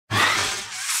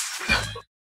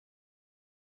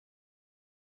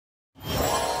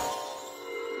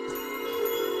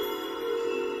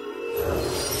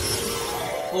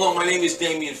Hello, my name is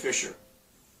Damien Fisher,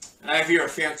 and I have here a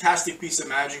fantastic piece of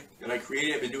magic that I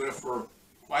created. I've been doing it for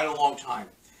quite a long time,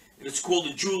 and it's called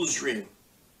the Jeweler's Dream.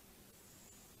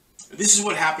 And this is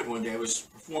what happened one day. I was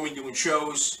performing, doing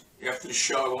shows. After the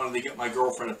show, I wanted to get my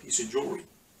girlfriend a piece of jewelry.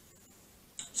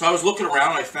 So I was looking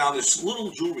around, and I found this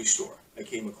little jewelry store I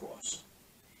came across.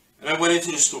 And I went into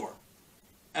the store,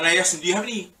 and I asked him, do you have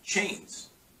any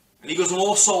chains? And he goes, I'm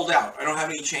all sold out. I don't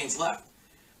have any chains left.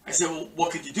 I said, well,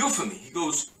 what could you do for me? He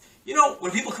goes, you know,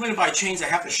 when people come in to buy chains, I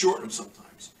have to shorten them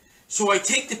sometimes. So I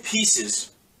take the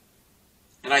pieces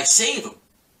and I save them.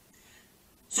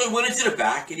 So I went into the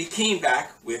back and he came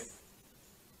back with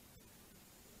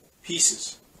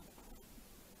pieces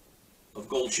of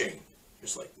gold chain,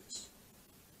 just like this.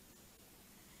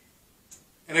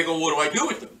 And I go, what do I do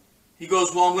with them? He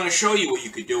goes, well, I'm going to show you what you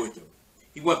could do with them.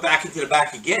 He went back into the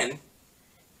back again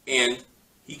and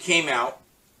he came out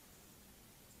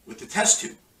with the test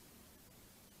tube.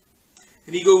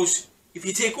 And he goes, if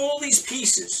you take all these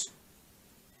pieces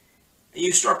and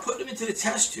you start putting them into the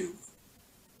test tube,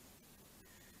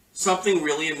 something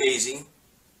really amazing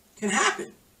can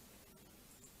happen.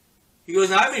 He goes,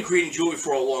 now I've been creating jewelry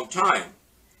for a long time,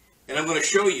 and I'm going to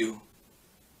show you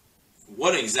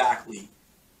what exactly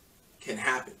can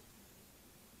happen.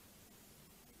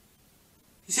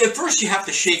 He said, first you have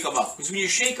to shake them up, because when you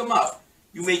shake them up,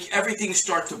 you make everything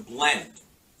start to blend.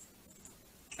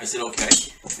 I said, okay.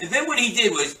 And then what he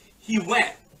did was he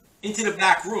went into the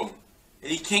back room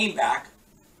and he came back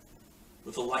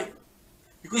with a lighter.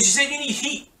 Because he said you need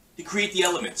heat to create the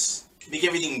elements, to make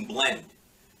everything blend.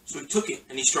 So he took it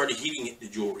and he started heating it, the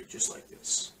jewelry, just like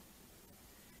this.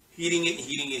 Heating it,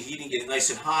 heating it, heating it, nice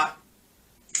and hot.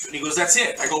 And he goes, that's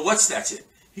it. I go, what's that's it?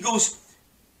 He goes,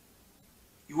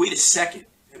 you wait a second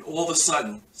and all of a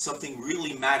sudden something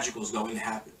really magical is going to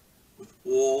happen with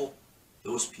all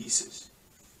those pieces.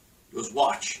 He goes,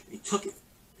 watch. And he took it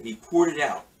and he poured it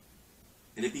out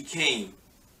and it became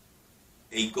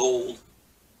a gold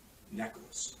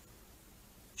necklace,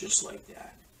 just like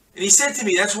that. And he said to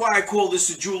me, that's why I call this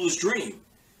the jeweler's dream,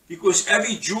 because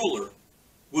every jeweler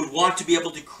would want to be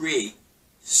able to create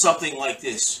something like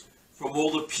this from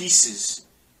all the pieces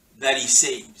that he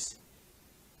saves.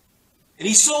 And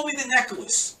he sold me the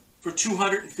necklace for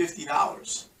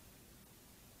 $250.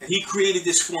 And he created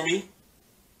this for me,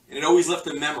 and it always left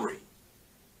a memory.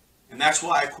 And that's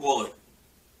why I call it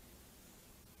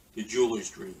the jeweler's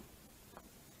dream.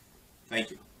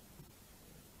 Thank you.